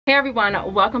Hey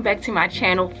everyone, welcome back to my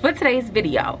channel. For today's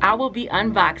video, I will be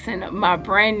unboxing my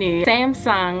brand new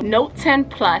Samsung Note 10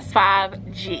 Plus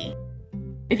 5G.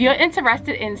 If you're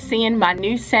interested in seeing my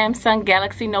new Samsung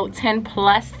Galaxy Note 10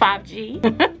 Plus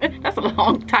 5G, that's a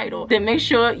long title, then make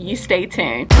sure you stay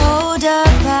tuned. Hold up,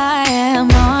 I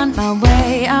am on my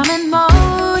way, I'm in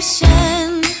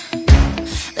motion.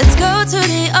 Let's go to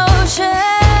the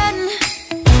ocean,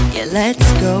 yeah,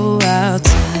 let's go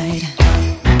outside.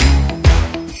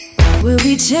 We'll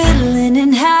be chilling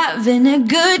and having a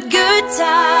good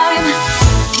time.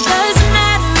 Doesn't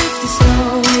matter if the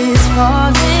snow is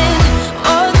falling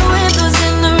or the wind blows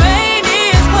and the rain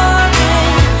is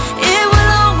pouring. It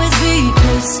will always be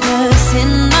Christmas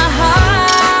in my heart.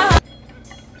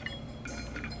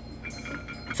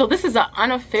 So this is an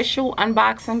unofficial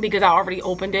unboxing because I already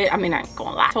opened it. I mean, I ain't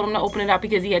gonna lie. I told him to open it up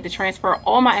because he had to transfer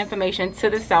all my information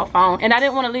to the cell phone and I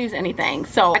didn't want to lose anything.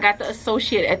 So I got the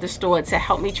associate at the store to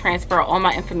help me transfer all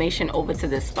my information over to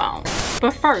this phone.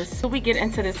 But first, before we get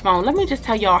into this phone, let me just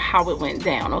tell y'all how it went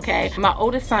down, okay? My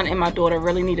oldest son and my daughter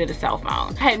really needed a cell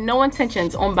phone. I had no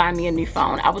intentions on buying me a new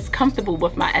phone. I was comfortable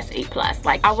with my S8 Plus.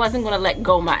 Like, I wasn't gonna let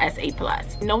go my S8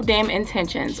 Plus. No damn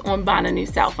intentions on buying a new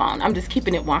cell phone. I'm just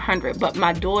keeping it 100. But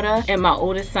my daughter and my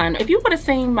oldest son, if you would have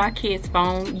seen my kids'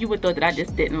 phone, you would thought that I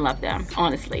just didn't love them,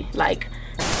 honestly. Like,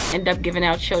 end up giving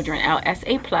our children our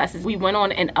S8 Plus. We went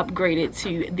on and upgraded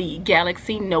to the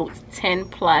Galaxy Note 10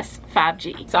 Plus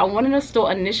 5G. So I went in the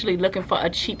store initially looking for a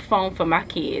cheap phone for my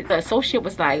kids. The associate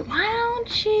was like, why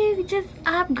don't you just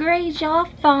upgrade your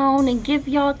phone and give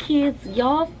your kids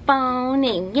your phone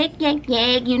and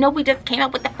yeah, you know, we just came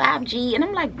up with the 5G. And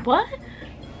I'm like, what?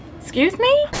 Excuse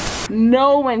me?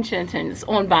 No intentions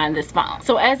on buying this phone.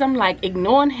 So as I'm like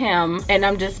ignoring him and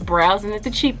I'm just browsing at the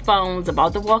cheap phones,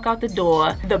 about to walk out the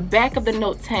door, the back of the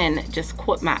Note 10 just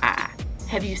caught my eye.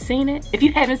 Have you seen it? If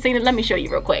you haven't seen it, let me show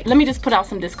you real quick. Let me just put out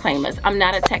some disclaimers. I'm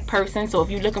not a tech person, so if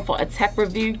you're looking for a tech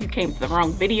review, you came to the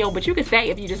wrong video, but you can stay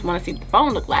if you just want to see what the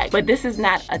phone look like. But this is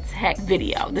not a tech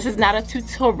video. This is not a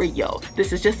tutorial.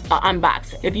 This is just an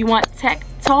unboxing. If you want tech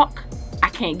talk, I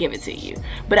can't give it to you,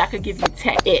 but I could give you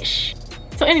tech-ish.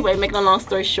 So anyway, making a long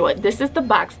story short, this is the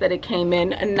box that it came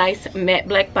in, a nice matte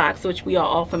black box, which we are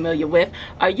all familiar with.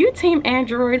 Are you team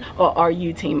Android or are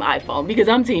you team iPhone? Because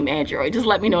I'm team Android. Just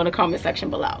let me know in the comment section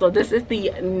below. So this is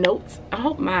the Note. I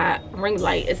hope my ring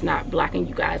light is not blocking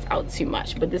you guys out too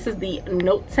much, but this is the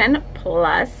Note 10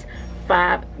 Plus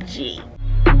 5G.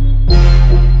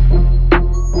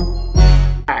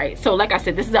 Alright, so like I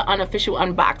said, this is an unofficial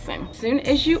unboxing. As soon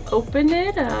as you open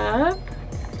it up,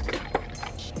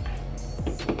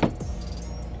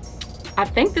 I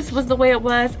think this was the way it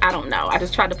was. I don't know. I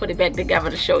just tried to put it back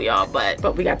together to show y'all,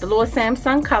 but we got the little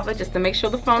Samsung cover just to make sure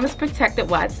the phone is protected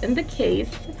while it's in the case.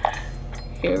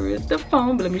 Here is the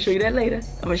phone, but let me show you that later.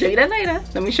 I'm gonna show you that later.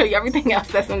 Let me show you everything else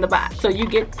that's in the box. So you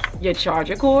get your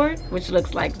charger cord, which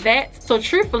looks like that. So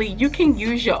truthfully, you can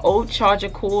use your old charger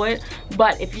cord,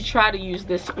 but if you try to use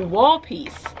this wall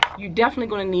piece, you're definitely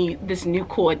gonna need this new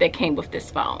cord that came with this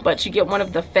phone. But you get one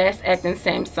of the fast-acting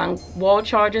Samsung wall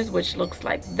chargers, which looks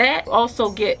like that. You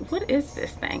also get, what is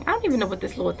this thing? I don't even know what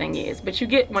this little thing is, but you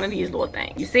get one of these little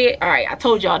things. You see it? All right, I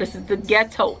told y'all this is the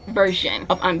ghetto version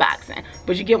of unboxing,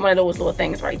 but you get one of those little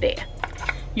things right there.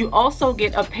 You also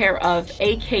get a pair of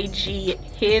AKG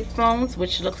headphones,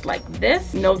 which looks like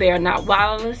this. No, they are not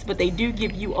wireless, but they do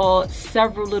give you all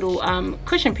several little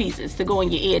cushion pieces to go in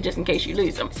your ear just in case you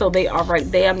lose them. So they are right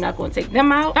there. I'm not going to take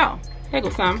them out. Oh, there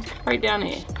goes some right down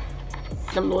there.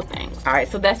 Them little things. All right,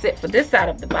 so that's it for this side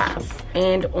of the box.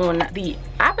 And on the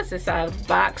opposite side of the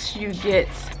box, you get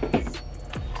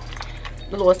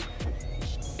the little,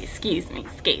 excuse me,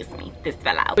 this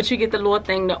fell out. But you get the little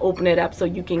thing to open it up so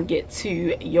you can get to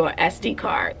your SD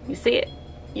card. You see it?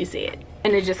 You see it.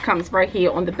 And it just comes right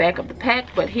here on the back of the pack.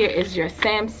 But here is your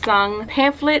Samsung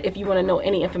pamphlet. If you want to know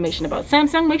any information about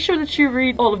Samsung, make sure that you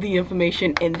read all of the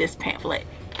information in this pamphlet.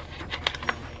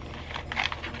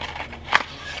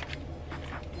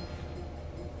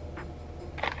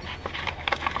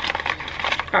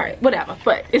 All right, whatever,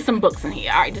 but it's some books in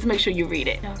here. All right, just make sure you read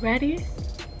it. Y'all ready?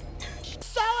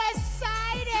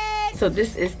 So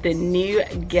this is the new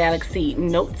Galaxy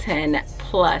Note 10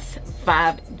 Plus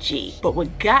 5G. But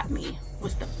what got me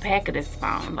was the back of this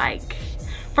phone. Like,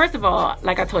 first of all,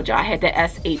 like I told y'all, I had the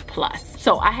S8 Plus.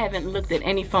 So I haven't looked at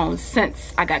any phone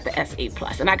since I got the S8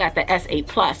 Plus. And I got the S8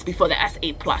 Plus before the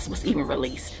S8 Plus was even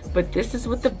released. But this is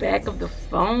what the back of the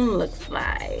phone looks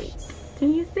like.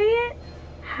 Can you see it?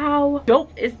 How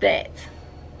dope is that?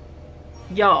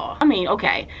 Y'all, I mean,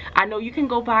 okay, I know you can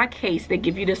go buy a case that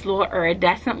give you this little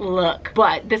iridescent look,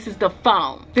 but this is the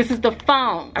phone. This is the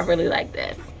phone. I really like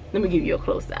this. Let me give you a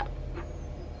close-up.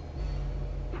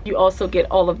 You also get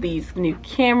all of these new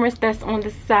cameras that's on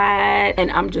the side, and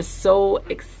I'm just so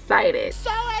excited.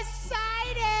 So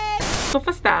excited! So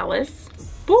for stylists,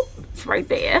 boop, it's right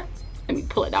there. Let me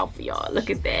pull it out for y'all. Look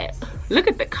at that. Look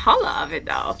at the color of it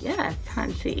though. Yes,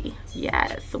 hunty.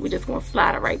 Yes. So we're just gonna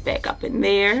slide it right back up in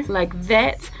there like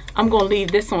that. I'm gonna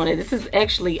leave this on it. This is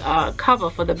actually a cover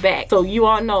for the back. So you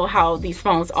all know how these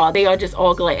phones are. They are just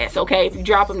all glass, okay? If you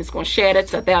drop them, it's gonna shatter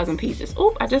to 1,000 pieces.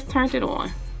 Oop, I just turned it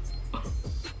on.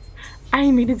 I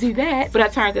didn't mean to do that, but I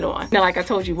turned it on. Now, like I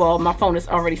told you all, my phone is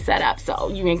already set up, so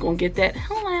you ain't gonna get that.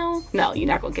 Hello. No, you're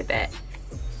not gonna get that.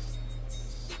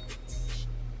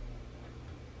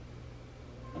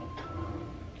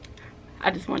 I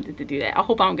just wanted to do that. I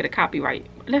hope I don't get a copyright.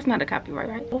 That's not a copyright,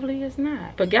 right? Hopefully it's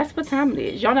not. But guess what time it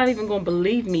is? Y'all not even gonna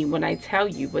believe me when I tell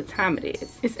you what time it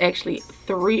is. It's actually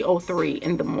 3:03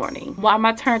 in the morning. Why am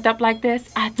I turned up like this?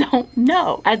 I don't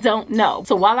know. I don't know.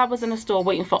 So while I was in the store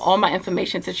waiting for all my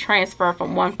information to transfer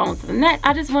from one phone to the next,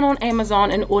 I just went on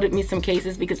Amazon and ordered me some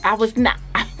cases because I was not,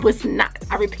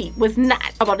 I repeat, was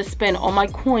not about to spend all my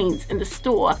coins in the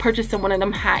store purchasing one of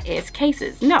them high-ass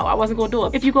cases. No, I wasn't gonna do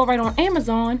it. If you go right on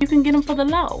Amazon, you can get them for the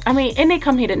low. I mean, and they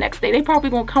come here the next day. They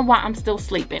probably gonna come while I'm still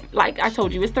sleeping. Like I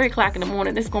told you, it's 3 o'clock in the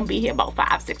morning. It's gonna be here about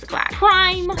 5, 6 o'clock.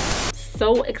 Prime.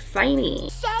 So exciting.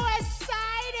 So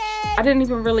excited. I didn't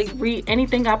even really read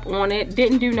anything up on it.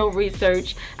 Didn't do no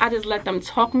research. I just let them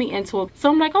talk me into it.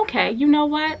 So I'm like, okay, you know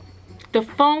what? The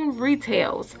phone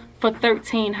retails for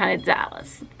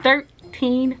 $1,300.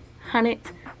 $1,300.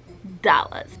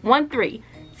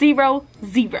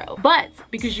 1300. But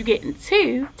because you're getting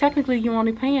 2, technically you're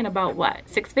only paying about what,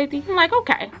 $650? I'm like,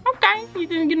 okay, you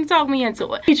didn't talk me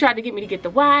into it. He tried to get me to get the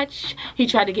watch. He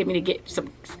tried to get me to get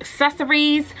some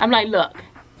accessories. I'm like,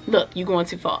 look, you're going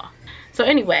too far. So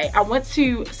anyway, I went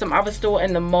to some other store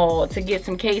in the mall to get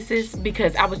some cases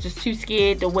because I was just too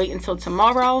scared to wait until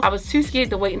tomorrow. I was too scared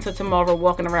to wait until tomorrow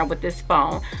walking around with this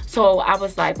phone. So I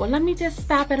was like, well, let me just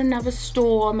stop at another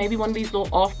store, maybe one of these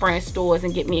little off-brand stores,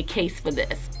 and get me a case for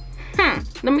this.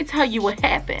 Let me tell you what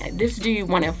happened. This dude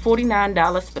wanted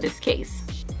 $49 for this case.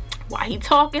 While he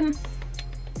talking,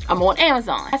 I'm on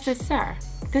Amazon. I said, sir,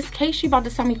 this case you about to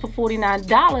sell me for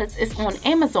 $49 is on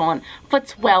Amazon for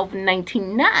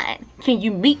 $12.99. Can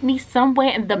you meet me somewhere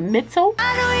in the middle?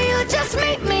 I know you just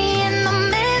meet me in the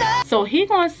middle. So he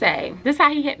gonna say, this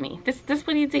how he hit me. This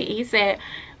what he did. He said,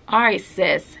 all right,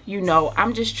 sis, you know,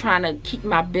 I'm just trying to keep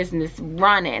my business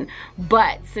running.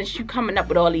 But since you coming up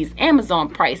with all these Amazon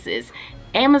prices,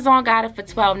 Amazon got it for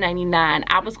 $12.99.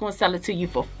 I was going to sell it to you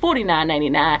for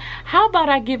 $49.99. How about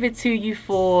I give it to you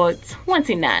for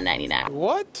 $29.99?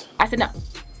 What? I said,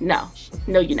 no,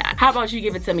 you're not. How about you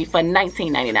give it to me for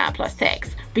 $19.99 plus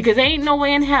tax? Because there ain't no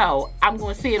way in hell I'm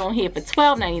going to see it on here for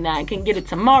 $12.99, can get it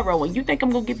tomorrow, and you think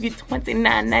I'm going to give you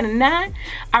 $29.99?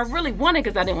 I really want it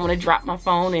because I didn't want to drop my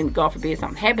phone and God forbid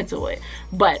something happened to it.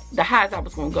 But the highest I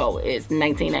was going to go is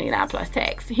 $19.99 plus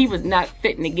tax. He was not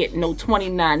fitting to get no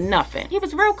 $29 nothing. He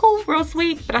was real cool, real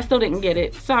sweet, but I still didn't get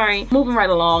it. Sorry. Moving right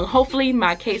along. Hopefully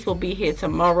my case will be here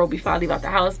tomorrow before I leave out the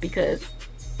house because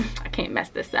I can't mess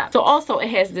this up. So also it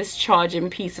has this charging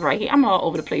piece right here. I'm all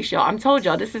over the place, y'all. I'm told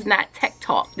y'all this is not tech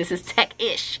talk. This is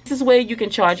tech-ish. This is where you can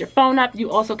charge your phone up.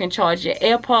 You also can charge your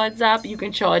AirPods up. You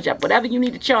can charge up whatever you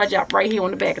need to charge up right here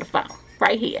on the back of the phone.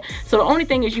 Right here. So the only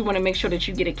thing is you want to make sure that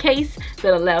you get a case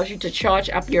that allows you to charge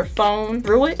up your phone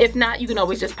through it. If not, you can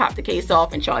always just pop the case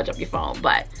off and charge up your phone.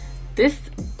 But this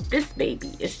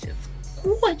baby is just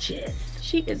gorgeous.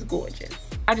 She is gorgeous.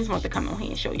 I just want to come on here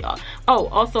and show y'all. Oh,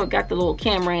 also got the little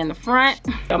camera in the front.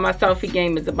 So my selfie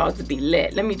game is about to be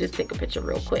lit. Let me just take a picture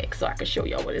real quick so I can show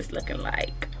y'all what it's looking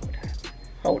like.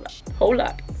 Hold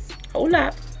up.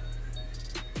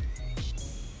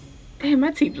 Damn,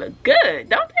 my teeth look good,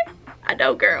 don't they? I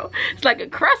know, girl. It's like a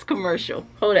Crest commercial.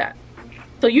 Hold up.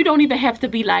 So you don't even have to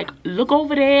be like, look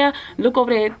over there.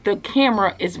 The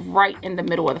camera is right in the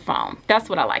middle of the phone. That's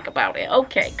what I like about it.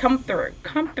 Okay, come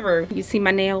through. You see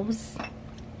my nails?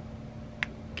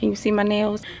 Can you see my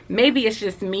nails? Maybe it's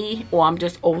just me or I'm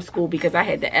just old school because I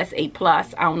had the S8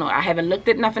 Plus. I don't know. I haven't looked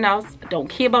at nothing else. I don't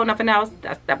care about nothing else.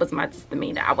 That was my just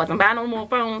demeanor. I wasn't buying no more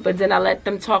phones. But then I let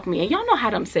them talk me. And y'all know how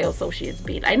them sales associates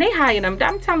be. Like, they hire them.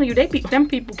 I'm telling you, them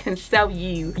people can sell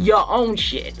you your own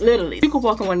shit. Literally. You can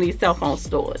walk in one of these cell phone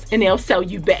stores and they'll sell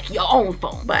you back your own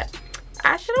phone. But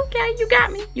I said, okay, you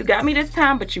got me. You got me this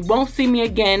time, but you won't see me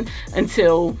again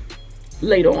until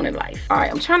later on in life. All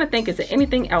right, I'm trying to think, is there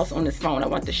anything else on this phone I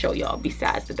want to show y'all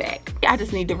besides the back? I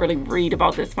just need to really read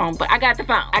about this phone, but I got the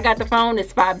phone. I got the phone.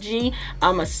 It's 5G.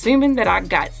 I'm assuming that I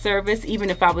got service. Even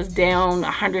if I was down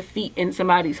 100 feet in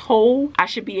somebody's hole, I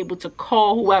should be able to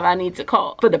call whoever I need to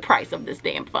call for the price of this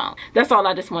damn phone. That's all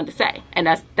I just wanted to say, and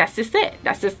that's just it.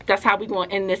 That's how we going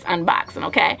to end this unboxing.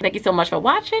 Okay, thank you so much for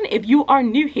watching. If you are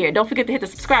new here, don't forget to hit the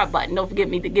subscribe button. Don't forget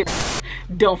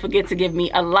to give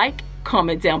me a like.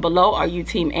 Comment down below, are you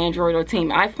team Android or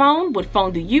team iPhone? What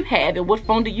phone do you have, and what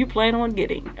phone do you plan on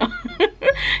getting?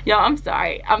 Y'all, I'm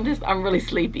sorry, I'm really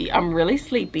sleepy. I'm really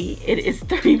sleepy. It is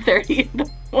 3:30 in the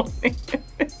morning.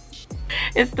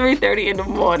 It's 3:30 in the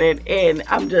morning, and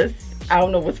I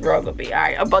don't know what's wrong with me. All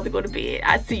right, I'm about to go to bed.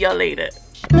 I'll see y'all later.